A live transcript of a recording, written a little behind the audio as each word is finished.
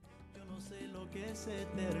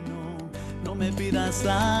No me pidas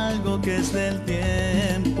algo que es del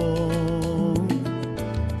tiempo.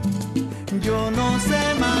 Yo no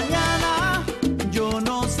sé mañana.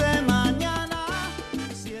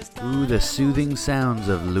 Ooh, the soothing sounds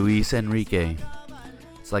of Luis Enrique.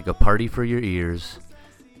 It's like a party for your ears.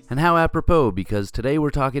 And how apropos, because today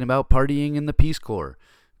we're talking about partying in the Peace Corps.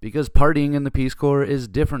 Because partying in the Peace Corps is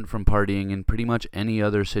different from partying in pretty much any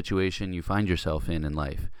other situation you find yourself in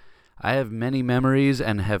life. I have many memories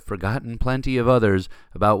and have forgotten plenty of others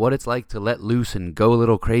about what it's like to let loose and go a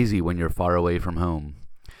little crazy when you're far away from home.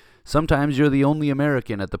 Sometimes you're the only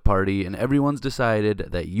American at the party and everyone's decided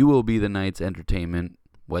that you will be the night's entertainment,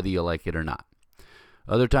 whether you like it or not.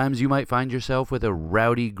 Other times you might find yourself with a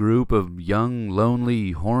rowdy group of young,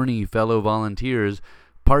 lonely, horny fellow volunteers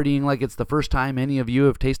partying like it's the first time any of you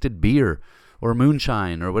have tasted beer or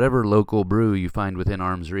moonshine or whatever local brew you find within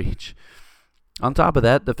arm's reach. On top of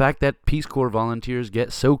that, the fact that Peace Corps volunteers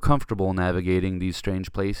get so comfortable navigating these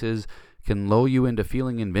strange places can lull you into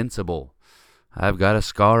feeling invincible. I've got a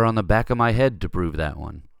scar on the back of my head to prove that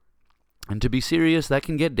one. And to be serious, that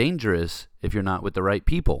can get dangerous if you're not with the right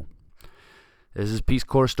people. This is Peace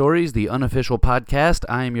Corps Stories, the unofficial podcast.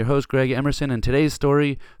 I am your host, Greg Emerson, and today's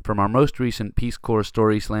story from our most recent Peace Corps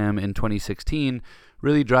Story Slam in 2016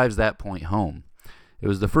 really drives that point home. It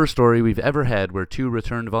was the first story we've ever had where two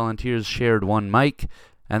returned volunteers shared one mic,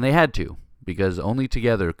 and they had to, because only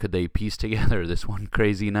together could they piece together this one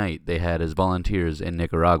crazy night they had as volunteers in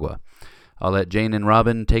Nicaragua. I'll let Jane and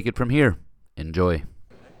Robin take it from here. Enjoy.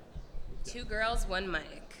 Two girls, one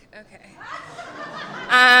mic. Okay.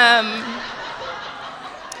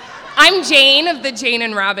 I'm Jane of the Jane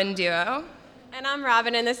and Robin duo. And I'm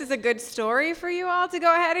Robin, and this is a good story for you all to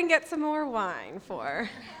go ahead and get some more wine for.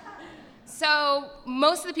 So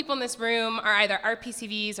most of the people in this room are either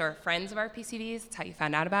RPCVs or friends of RPCVs. That's how you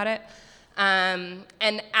found out about it. And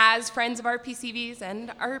as friends of RPCVs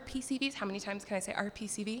and RPCVs, how many times can I say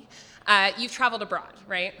RPCV? You've traveled abroad,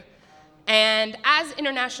 right? And as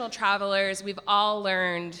international travelers, we've all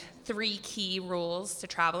learned 3 key rules to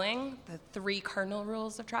traveling, the 3 cardinal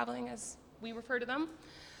rules of traveling, as we refer to them.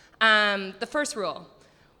 The first rule,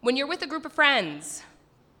 when you're with a group of friends,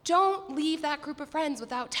 don't leave that group of friends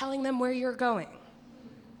without telling them where you're going.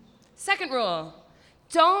 Second rule,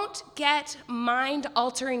 don't get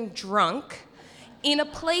mind-altering drunk in a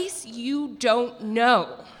place you don't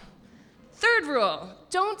know. Third rule,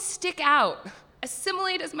 don't stick out.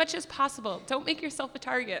 Assimilate as much as possible. Don't make yourself a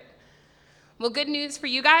target. Well, good news for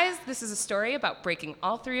you guys, this is a story about breaking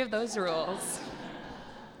all 3 of those rules.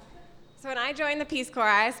 So when I joined the Peace Corps,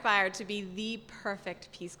 I aspired to be the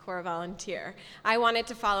perfect Peace Corps volunteer. I wanted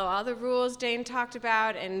to follow all the rules Jane talked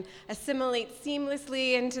about and assimilate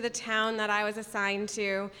seamlessly into the town that I was assigned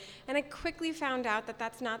to, and I quickly found out that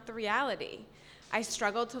that's not the reality. I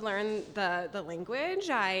struggled to learn the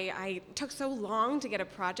language. I took so long to get a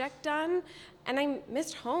project done, and I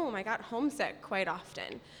missed home. I got homesick quite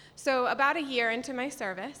often. So about a year into my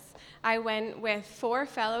service, I went with 4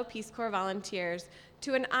 fellow Peace Corps volunteers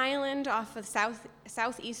to an island off the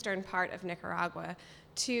southeastern part of Nicaragua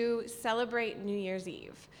to celebrate New Year's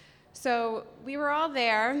Eve. So we were all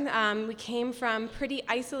there. We came from pretty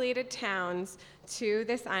isolated towns to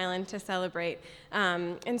this island to celebrate.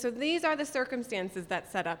 And so these are the circumstances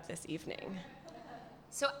that set up this evening.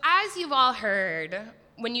 So as you've all heard,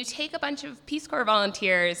 when you take a bunch of Peace Corps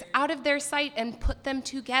volunteers out of their sight and put them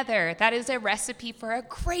together, that is a recipe for a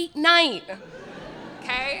great night,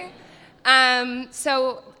 okay?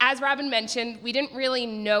 So as Robin mentioned, we didn't really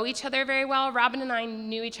know each other very well. Robin and I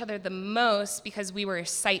knew each other the most because we were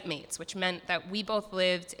site mates, which meant that we both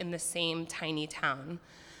lived in the same tiny town.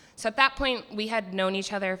 So at that point, we had known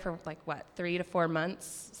each other for 3 to 4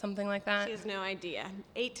 months, something like that? She has no idea.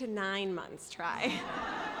 8 to 9 months, try.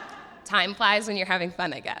 Time flies when you're having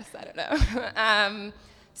fun, I guess. I don't know.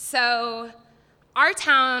 So our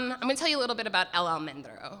town, I'm going to tell you a little bit about El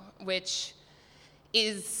Almendro, which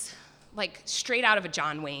is straight out of a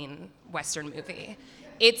John Wayne Western movie.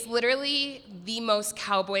 It's literally the most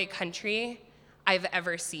cowboy country I've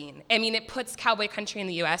ever seen. I mean, it puts cowboy country in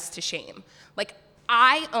the US to shame.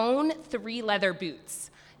 I own 3 leather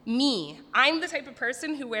boots. I'm the type of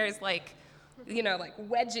person who wears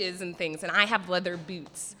wedges and things, and I have leather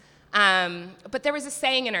boots. But there was a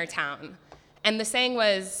saying in our town, and the saying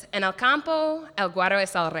was, "En el campo, el guaro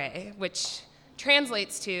es el rey," which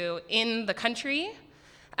translates to, in the country,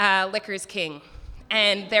 liquor is king.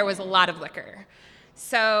 And there was a lot of liquor.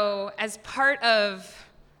 So as part of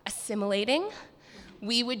assimilating,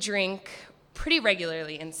 we would drink pretty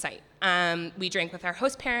regularly in sight. We drank with our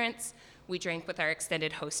host parents, we drank with our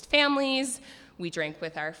extended host families, We drank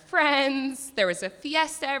with our friends. There was a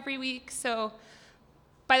fiesta every week. So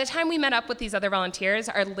by the time we met up with these other volunteers,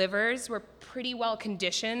 our livers were pretty well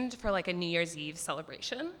conditioned for like a New Year's Eve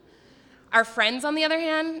celebration. Our friends, on the other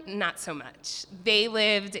hand, not so much. They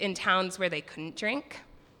lived in towns where they couldn't drink.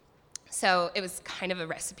 So it was kind of a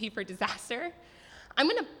recipe for disaster. I'm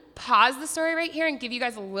gonna pause the story right here and give you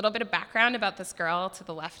guys a little bit of background about this girl to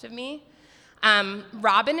the left of me.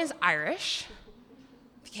 Robin is Irish.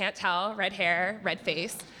 If you can't tell, red hair, red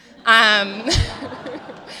face. And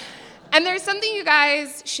there's something you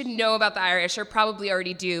guys should know about the Irish, or probably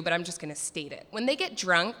already do, but I'm just gonna state it. When they get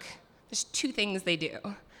drunk, there's two things they do.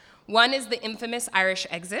 One is the infamous Irish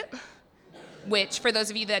exit, which, for those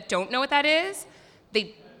of you that don't know what that is,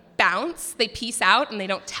 they bounce, they peace out, and they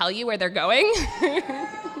don't tell you where they're going.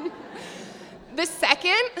 The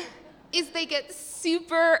second is they get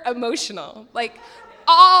super emotional, like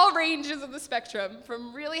all ranges of the spectrum,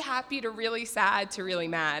 from really happy to really sad to really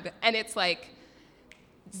mad. And it's like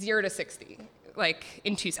 0 to 60, like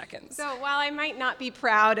in 2 seconds. So while I might not be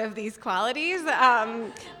proud of these qualities,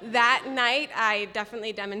 that night I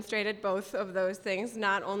definitely demonstrated both of those things.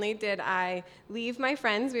 Not only did I leave my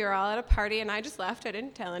friends, we were all at a party and I just left, I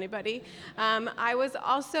didn't tell anybody. I was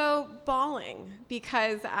also bawling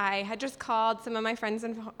because I had just called some of my friends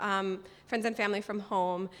and family from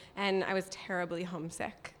home, and I was terribly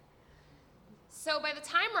homesick. So by the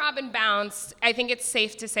time Robin bounced, I think it's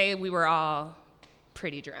safe to say we were all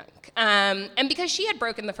pretty drunk. And because she had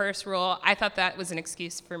broken the first rule, I thought that was an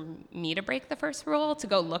excuse for me to break the first rule, to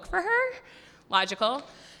go look for her. Logical.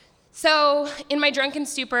 So in my drunken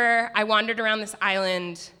stupor, I wandered around this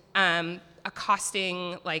island,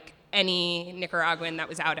 accosting like any Nicaraguan that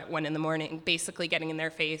was out at 1 a.m, basically getting in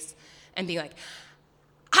their face and being like,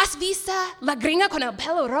 "Has vista la gringa con el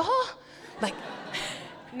pelo rojo?" Like,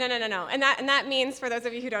 No. And that means, for those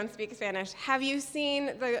of you who don't speak Spanish, have you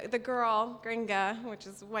seen the girl, gringa, which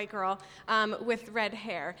is white girl, with red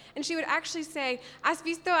hair? And she would actually say, "Has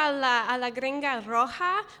visto a la gringa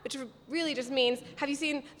roja?" Which really just means, have you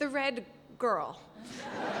seen the red girl?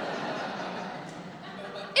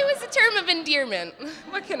 it was a term of endearment.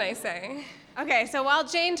 What can I say? Okay, so while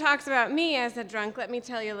Jane talks about me as a drunk, let me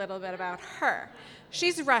tell you a little bit about her.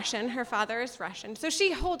 She's Russian, her father is Russian, so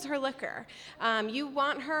she holds her liquor. You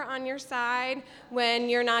want her on your side when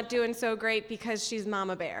you're not doing so great because she's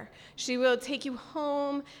Mama Bear. She will take you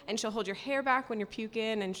home and she'll hold your hair back when you're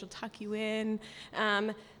puking and she'll tuck you in.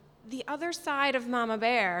 The other side of Mama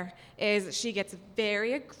Bear is she gets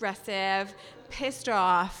very aggressive, pissed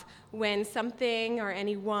off when something or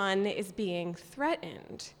anyone is being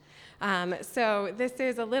threatened. So this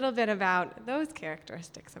is a little bit about those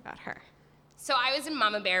characteristics about her. So I was in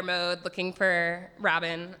Mama Bear mode looking for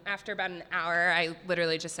Robin. After about an hour, I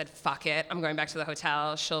literally just said, "Fuck it, I'm going back to the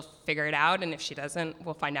hotel. She'll figure it out, and if she doesn't,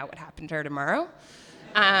 we'll find out what happened to her tomorrow."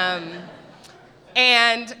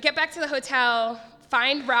 And get back to the hotel,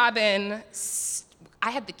 find Robin.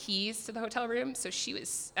 I had the keys to the hotel room, so she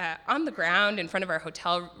was on the ground in front of our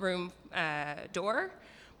hotel room door,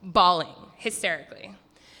 bawling hysterically.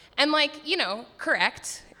 And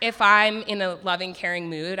correct. If I'm in a loving, caring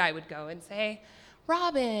mood, I would go and say,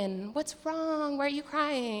 "Robin, what's wrong? Why are you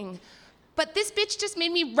crying?" But this bitch just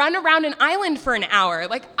made me run around an island for an hour.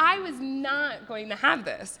 Like, I was not going to have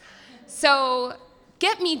this. So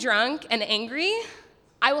get me drunk and angry,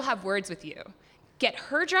 I will have words with you. Get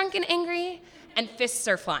her drunk and angry, and fists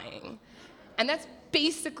are flying. And that's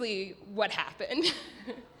basically what happened.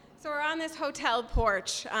 So we're on this hotel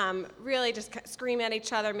porch, really just scream at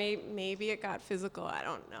each other. Maybe it got physical, I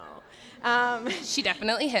don't know. She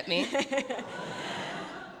definitely hit me.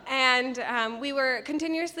 And we were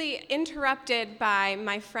continuously interrupted by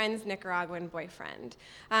my friend's Nicaraguan boyfriend.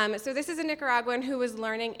 So this is a Nicaraguan who was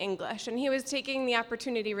learning English, and he was taking the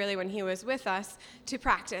opportunity, really, when he was with us, to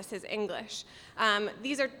practice his English.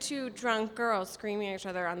 These are two drunk girls screaming at each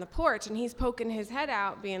other on the porch, and he's poking his head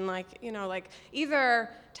out, being like,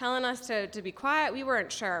 either telling us to be quiet. We weren't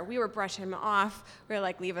sure. We were brushing him off. We were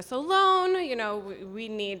like, "Leave us alone. We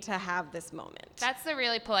need to have this moment." That's the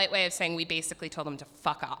really polite way of saying we basically told him to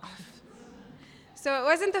fuck off. So it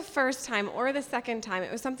wasn't the first time or the second time.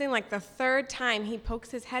 It was something like the third time he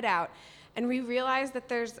pokes his head out, and we realized that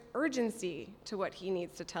there's urgency to what he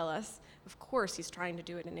needs to tell us. Of course, he's trying to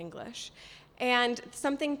do it in English. And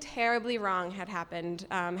something terribly wrong had happened,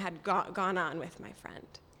 had gone on with my friend.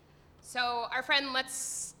 So our friend,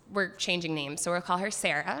 we're changing names, so we'll call her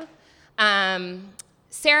Sarah.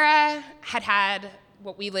 Sarah had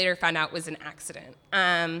what we later found out was an accident.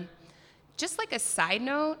 Just like a side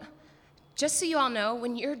note, Just so you all know,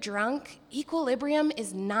 when you're drunk, equilibrium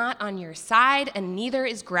is not on your side and neither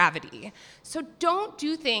is gravity. So don't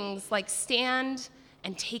do things like stand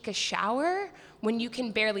and take a shower when you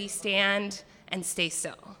can barely stand and stay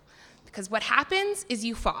still. Because what happens is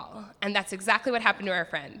you fall, and that's exactly what happened to our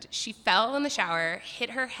friend. She fell in the shower, hit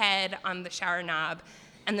her head on the shower knob,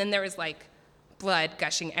 and then there was like blood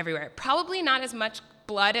gushing everywhere. Probably not as much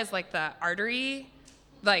blood as like the artery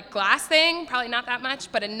like glass thing, probably not that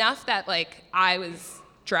much, but enough that like I was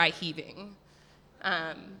dry heaving.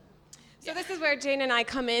 So this is where Jane and I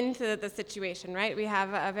come into the situation, right? We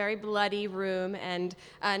have a very bloody room and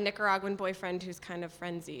a Nicaraguan boyfriend who's kind of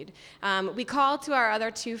frenzied. We call to our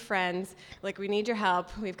other two friends, like, we need your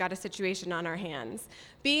help. We've got a situation on our hands.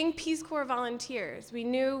 Being Peace Corps volunteers, we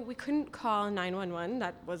knew we couldn't call 911.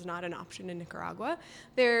 That was not an option in Nicaragua.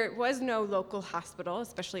 There was no local hospital,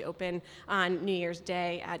 especially open on New Year's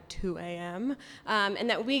Day at 2 a.m., and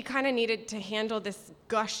that we kind of needed to handle this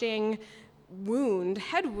gushing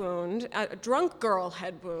head wound, a drunk girl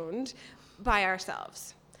head wound, by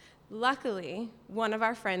ourselves. Luckily, one of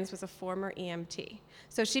our friends was a former EMT,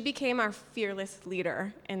 so she became our fearless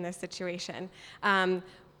leader in this situation.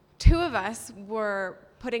 Two of us were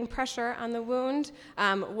putting pressure on the wound,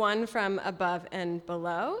 one from above and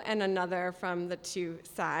below, and another from the two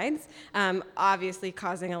sides, obviously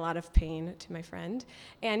causing a lot of pain to my friend.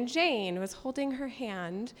 And Jane was holding her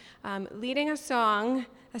hand, leading a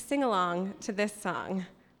sing-along to this song.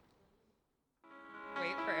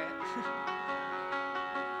 Wait for it.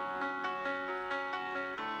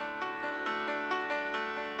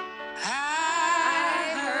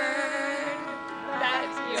 I heard that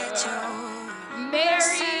you're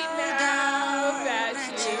married now, that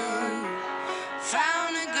you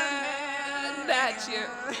found a girl, that you...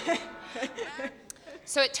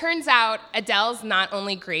 So it turns out Adele's not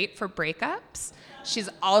only great for breakups, she's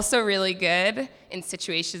also really good in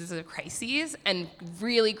situations of crises and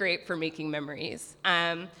really great for making memories.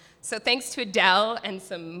 So thanks to Adele and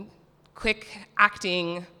some quick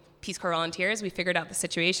acting Peace Corps volunteers, we figured out the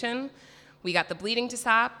situation. We got the bleeding to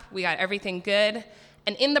stop. We got everything good.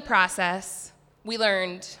 And in the process, we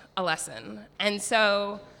learned a lesson. And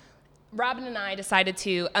so Robin and I decided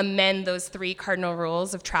to amend those 3 cardinal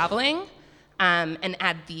rules of traveling and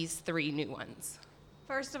add these 3 new ones.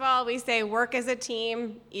 First of all, we say work as a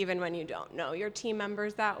team, even when you don't know your team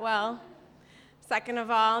members that well. Second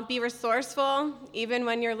of all, be resourceful, even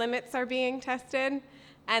when your limits are being tested.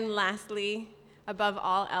 And lastly, above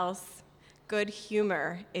all else, good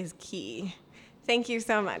humor is key. Thank you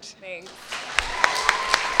so much. Thanks.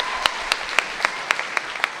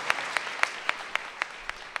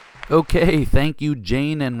 Okay, thank you,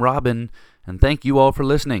 Jane and Robin, and thank you all for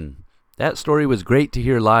listening. That story was great to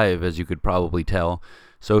hear live, as you could probably tell.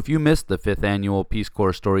 So if you missed the 5th annual Peace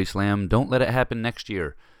Corps Story Slam, don't let it happen next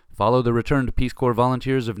year. Follow the Return to Peace Corps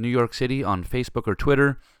Volunteers of New York City on Facebook or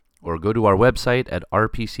Twitter, or go to our website at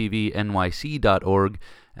rpcvnyc.org,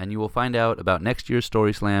 and you will find out about next year's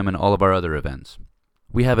Story Slam and all of our other events.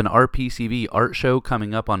 We have an RPCV art show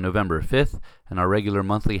coming up on November 5th, and our regular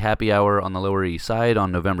monthly happy hour on the Lower East Side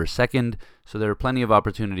on November 2nd, so there are plenty of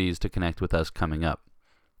opportunities to connect with us coming up.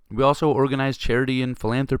 We also organize charity and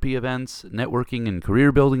philanthropy events, networking and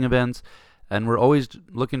career building events, and we're always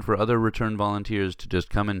looking for other return volunteers to just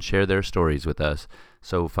come and share their stories with us.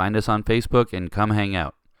 So find us on Facebook and come hang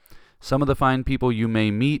out. Some of the fine people you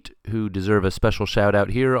may meet who deserve a special shout out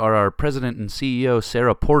here are our president and CEO,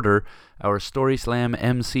 Sarah Porter, our Story Slam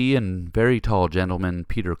MC and very tall gentleman,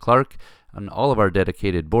 Peter Clark, and all of our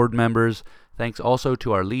dedicated board members. Thanks also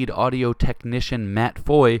to our lead audio technician, Matt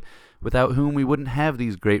Foy, without whom we wouldn't have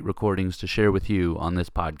these great recordings to share with you on this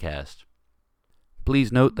podcast.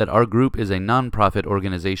 Please note that our group is a nonprofit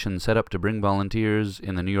organization set up to bring volunteers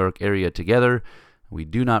in the New York area together. We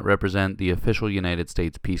do not represent the official United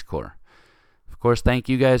States Peace Corps. Of course, thank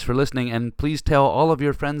you guys for listening, and please tell all of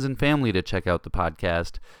your friends and family to check out the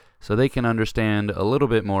podcast so they can understand a little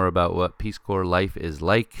bit more about what Peace Corps life is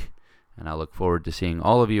like, and I look forward to seeing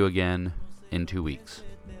all of you again in 2 weeks.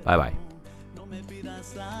 Bye-bye. Me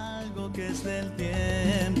pidas algo que es del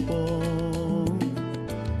tiempo.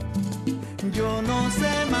 Yo no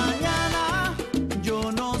sé